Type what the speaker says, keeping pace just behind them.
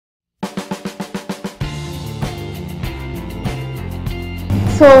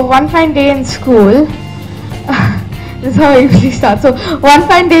So one fine day in school, this is how I usually start. So one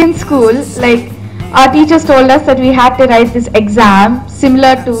fine day in school, like our teachers told us that we had to write this exam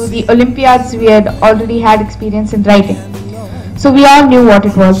similar to the Olympiads we had already had experience in writing. So we all knew what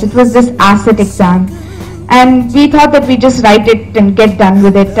it was. It was this asset exam. And we thought that we just write it and get done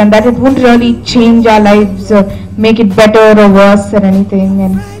with it, and that it wouldn't really change our lives or make it better or worse or anything.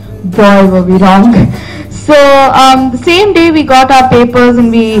 And boy, were we wrong. So the same day we got our papers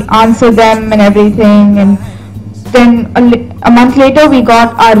and we answered them and everything, and then a month later we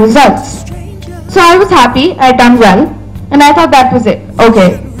got our results. So I was happy, I had done well, and I thought that was it.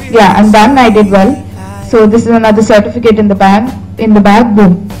 Okay, yeah, I'm done, I did well. So this is another certificate in the bag,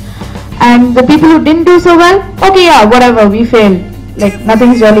 boom. And the people who didn't do so well, okay, yeah, whatever, we failed. Like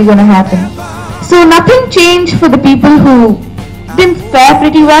nothing's really gonna happen. So nothing changed for the people who didn't fare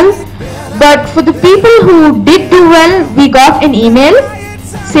pretty well. But for the people who did do well, we got an email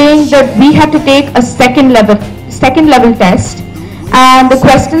saying that we had to take a second level test, and the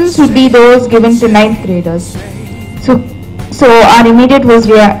questions would be those given to 9th graders. So our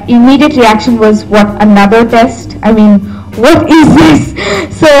immediate reaction was, what, another test? I mean, what is this?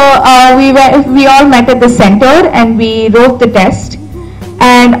 So we all met at the center and we wrote the test.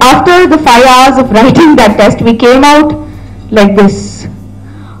 And after the 5 hours of writing that test, we came out like this.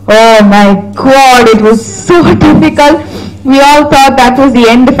 Oh my God, it was so difficult. We all thought that was the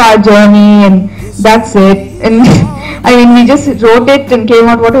end of our journey and that's it. And I mean, we just wrote it and came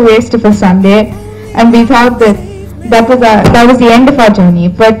out, what a waste of a Sunday. And we thought that was the end of our journey.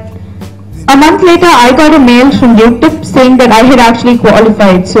 But a month later, I got a mail from YouTube saying that I had actually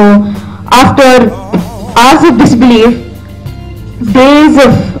qualified. So after hours of disbelief, days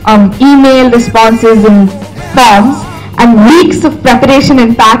of email responses and forms, and weeks of preparation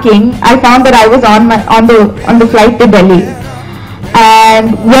and packing, I found that I was on the flight to Delhi.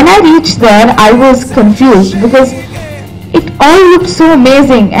 And when I reached there, I was confused because it all looked so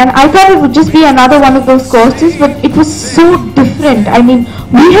amazing, and I thought it would just be another one of those courses, but it was so different. I mean,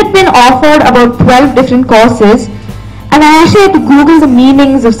 we had been offered about 12 different courses, and I actually had to Google the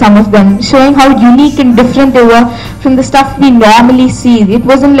meanings of some of them, showing how unique and different they were from the stuff we normally see. It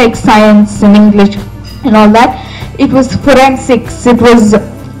wasn't like science and English and all that. It was forensics, it was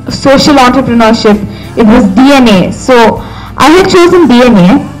social entrepreneurship, it was DNA. So I had chosen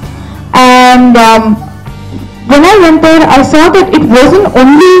DNA, and when I went there, I saw that it wasn't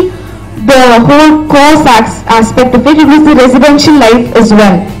only the whole course aspect of it, it was the residential life as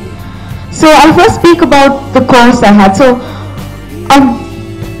well. So I'll first speak about the course I had. So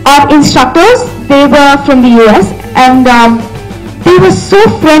our instructors, they were from the US, and they were so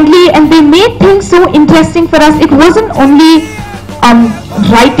friendly and they made things so interesting for us. It wasn't only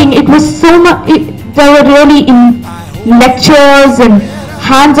writing, it was so much, there were really in lectures and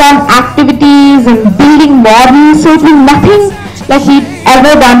hands-on activities and building models, so it was nothing like we'd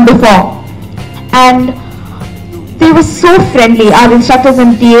ever done before. And they were so friendly. Our instructors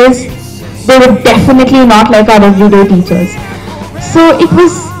and TAs, they were definitely not like our everyday teachers. So it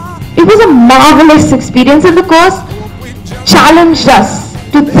was a marvelous experience, and the course challenged us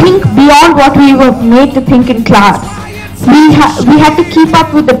to think beyond what we were made to think in class. We had to keep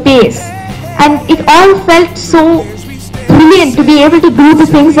up with the pace, and it all felt so brilliant to be able to do the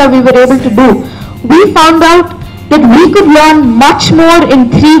things that we were able to do. We found out that we could learn much more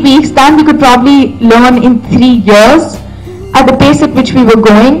in 3 weeks than we could probably learn in 3 years at the pace at which we were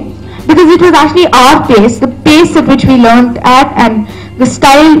going, because it was actually our pace, the pace at which we learned at, and the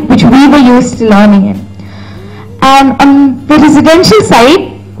style which we were used to learning in. And on the residential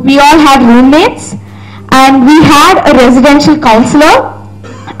side, we all had roommates, and we had a residential counselor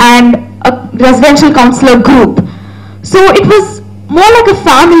and a residential counselor group. So it was more like a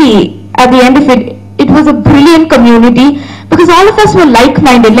family at the end of it. It was a brilliant community because all of us were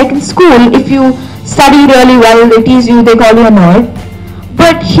like-minded. Like in school, if you study really well, they tease you, they call you a nerd.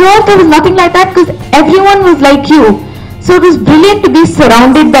 But here there was nothing like that because everyone was like you. So it was brilliant to be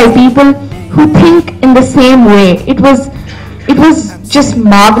surrounded by people who think in the same way. It was just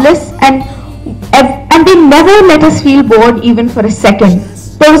marvelous, and they never let us feel bored even for a second.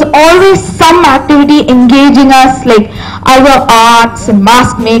 There was always some activity engaging us, like either arts and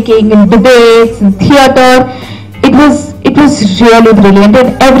mask making and debates and theatre. It was really brilliant,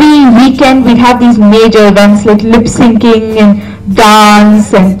 and every weekend we'd have these major events like lip syncing and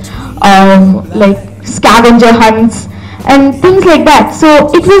dance and like scavenger hunts and things like that. So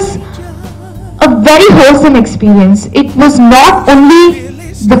it was a very wholesome experience. It was not only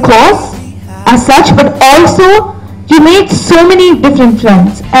the course as such, but also you made so many different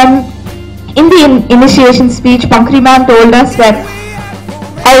friends. And in the initiation speech, Pankri ma'am told us that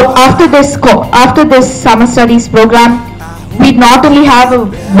after this summer studies program, we'd not only have a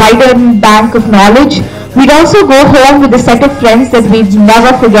wider bank of knowledge, we'd also go home with a set of friends that we'd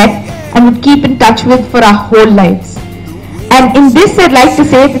never forget and would keep in touch with for our whole lives. And in this, I'd like to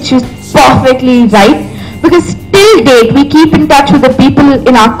say that she's perfectly right, because till date we keep in touch with the people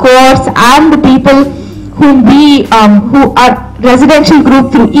in our course and the people who are residential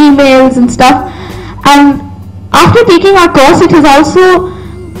group through emails and stuff. And after taking our course, it has also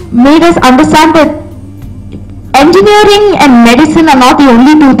made us understand that engineering and medicine are not the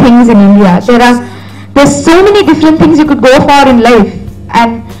only two things in India. There's so many different things you could go for in life,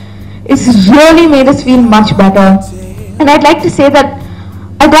 and it's really made us feel much better. And I'd like to say that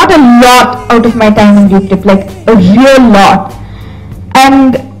I got a lot out of my time in UTIP, like a real lot.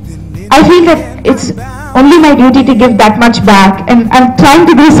 And I feel that it's only my duty to give that much back, and I'm trying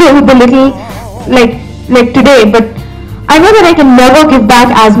to do so with a little, like today, but I know that I can never give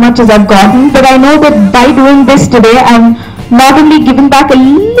back as much as I've gotten, but I know that by doing this today, I'm not only giving back a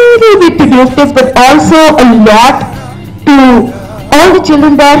little bit to UTIP, but also a lot to all the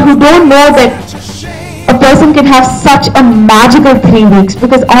children there who don't know that a person can have such a magical 3 weeks,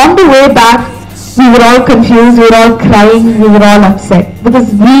 because on the way back we were all confused, we were all crying, we were all upset, because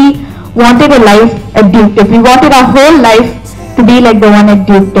we wanted a life at UTIP. We wanted our whole life to be like the one at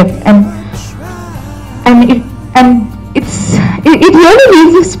UTIP, and it really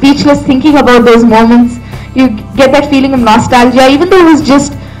leaves you speechless thinking about those moments. You get that feeling of nostalgia, even though it was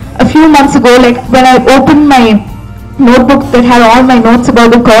just a few months ago. Like when I opened my notebook that had all my notes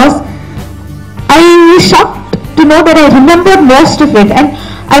about the course, I was shocked to know that I remembered most of it. And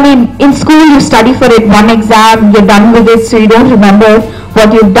I mean, in school you study for it, one exam, you're done with it, so you don't remember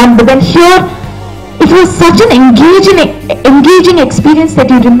what you've done. But then here, it was such an engaging experience that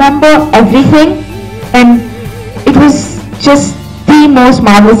you remember everything, and it was just the most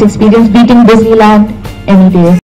marvelous experience, beating Disneyland any day.